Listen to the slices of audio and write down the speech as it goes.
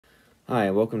Hi,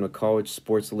 welcome to College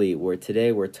Sports Elite, where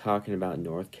today we're talking about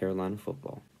North Carolina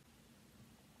football.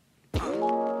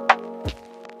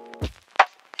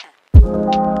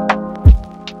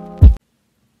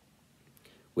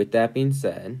 With that being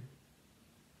said,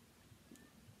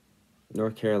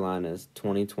 North Carolina's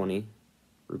 2020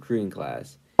 recruiting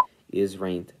class is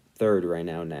ranked third right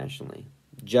now nationally.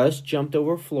 Just jumped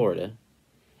over Florida,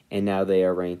 and now they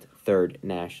are ranked third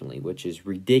nationally, which is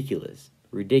ridiculous.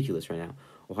 Ridiculous right now.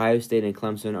 Ohio State and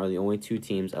Clemson are the only two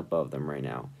teams above them right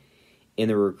now in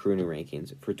the recruiting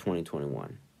rankings for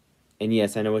 2021. And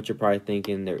yes, I know what you're probably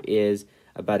thinking. There is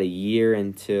about a year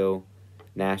until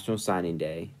National Signing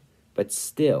Day, but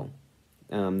still,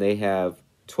 they have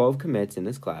 12 commits in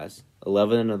this class,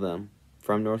 11 of them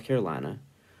from North Carolina,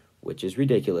 which is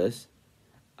ridiculous.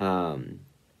 And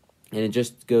it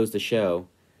just goes to show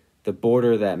the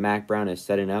border that Mack Brown is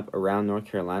setting up around North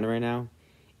Carolina right now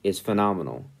is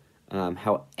phenomenal.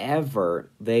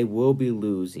 However, they will be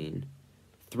losing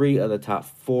 3 of the top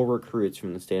 4 recruits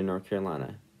from the state of North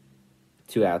Carolina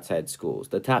to outside schools.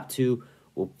 The top 2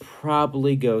 will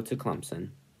probably go to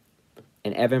Clemson.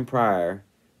 And Evan Pryor,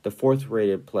 the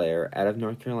 4th-rated player out of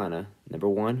North Carolina, number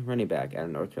 1 running back out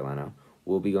of North Carolina,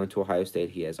 will be going to Ohio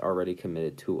State. He has already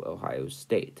committed to Ohio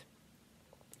State.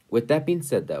 With that being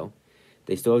said, though,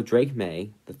 they still have Drake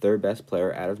May, the 3rd best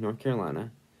player out of North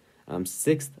Carolina,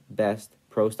 6th best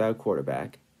pro-style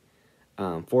quarterback,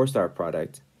 4-star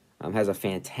product, has a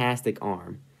fantastic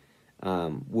arm,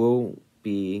 will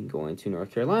be going to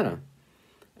North Carolina.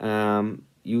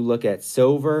 You look at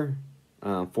Silver,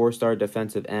 4-star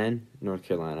defensive end, North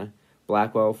Carolina.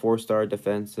 Blackwell, 4-star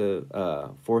defensive,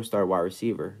 4-star wide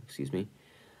receiver,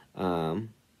 from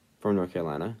North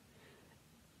Carolina.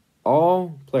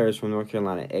 All players from North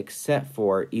Carolina except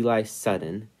for Eli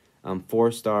Sutton,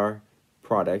 4-star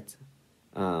product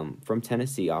from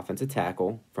Tennessee, offensive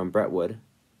tackle from Brentwood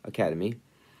Academy,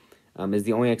 is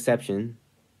the only exception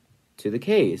to the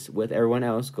case, with everyone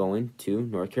else going to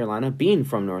North Carolina, being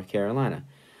from North Carolina.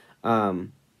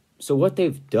 So what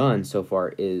they've done so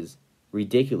far is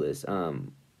ridiculous.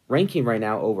 Ranking right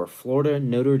now over Florida,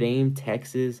 Notre Dame,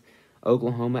 Texas,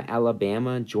 Oklahoma,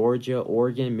 Alabama, Georgia,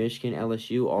 Oregon, Michigan,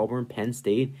 LSU, Auburn, Penn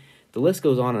State. The list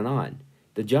goes on and on.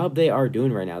 The job they are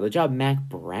doing right now, the job Mack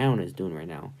Brown is doing right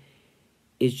now,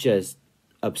 is just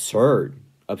absurd.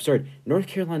 Absurd. North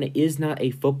Carolina is not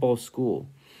a football school.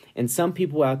 And some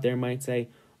people out there might say,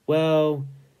 well,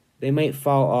 they might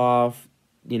fall off.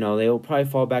 They will probably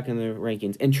fall back in the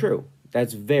rankings. And true.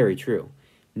 That's very true.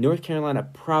 North Carolina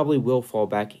probably will fall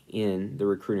back in the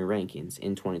recruiting rankings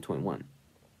in 2021.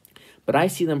 But I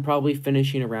see them probably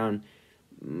finishing around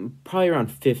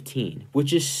 15,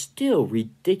 which is still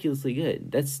ridiculously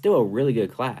good. That's still a really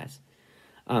good class.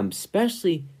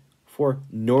 Especially for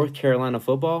North Carolina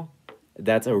football.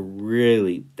 That's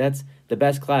the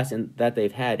best class that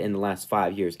they've had in the last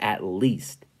 5 years, at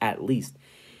least.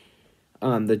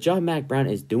 The job Mack Brown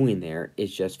is doing there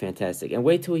is just fantastic. And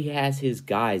wait till he has his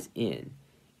guys in.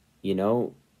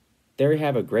 They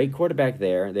have a great quarterback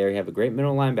there. They have a great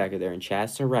middle linebacker there in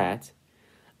Chaz Surratt.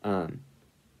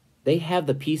 They have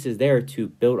the pieces there to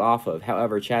build off of.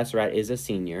 However, Chaz Surratt is a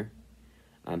senior.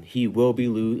 He will be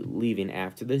leaving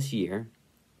after this year.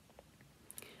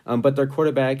 But their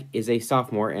quarterback is a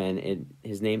sophomore, and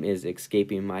his name is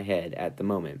escaping my head at the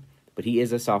moment. But he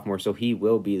is a sophomore, so he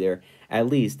will be there at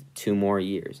least 2 more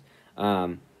years.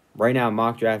 Right now,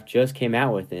 mock draft just came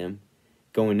out with him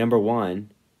going number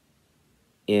 1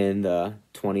 in the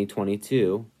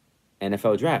 2022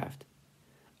 NFL draft,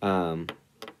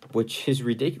 which is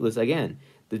ridiculous. Again,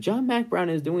 the job Mack Brown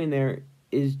is doing there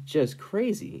is just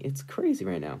crazy. It's crazy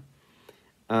right now.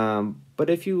 But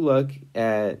if you look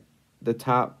at the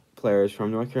top players from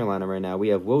North Carolina right now, we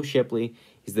have Will Shipley.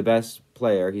 He's the best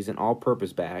player. He's an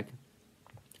all-purpose back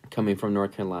coming from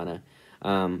North Carolina.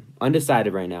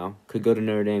 Undecided right now. Could go to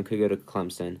Notre Dame, could go to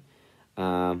Clemson.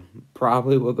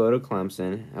 Probably will go to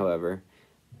Clemson, however,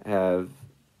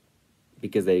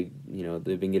 because they've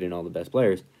been getting all the best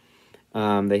players.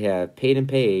 They have Peyton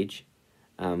Page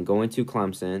going to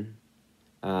Clemson.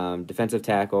 Defensive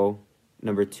tackle,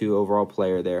 number 2 overall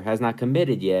player there. Has not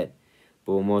committed yet,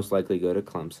 but will most likely go to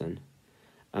Clemson.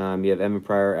 You have Evan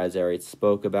Pryor, as I already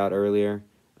spoke about earlier.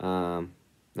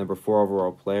 Number 4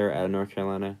 overall player out of North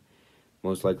Carolina.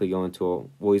 Most likely going to,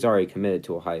 he's already committed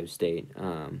to Ohio State.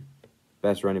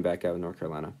 Best running back out of North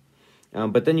Carolina.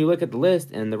 But then you look at the list,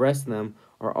 and the rest of them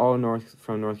are all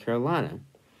from North Carolina.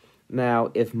 Now,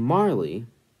 if Marley,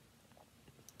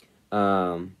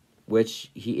 which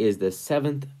he is the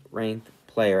 7th ranked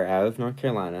player out of North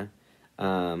Carolina,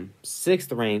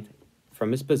 6th ranked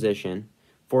from his position,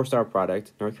 4-star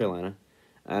product, North Carolina,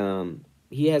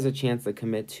 He has a chance to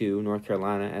commit to North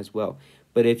Carolina as well.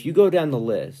 But if you go down the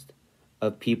list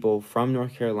of people from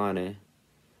North Carolina,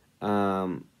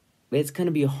 um, it's going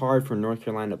to be hard for North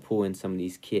Carolina to pull in some of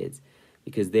these kids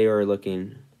because they are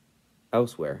looking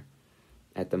elsewhere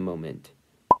at the moment.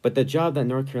 But the job that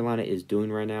North Carolina is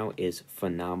doing right now is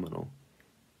phenomenal.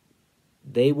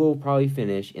 They will probably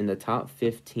finish in the top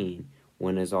 15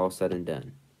 when it's all said and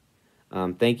done.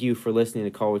 Thank you for listening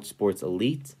to College Sports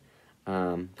Elite.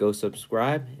 Go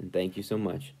subscribe, and thank you so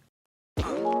much.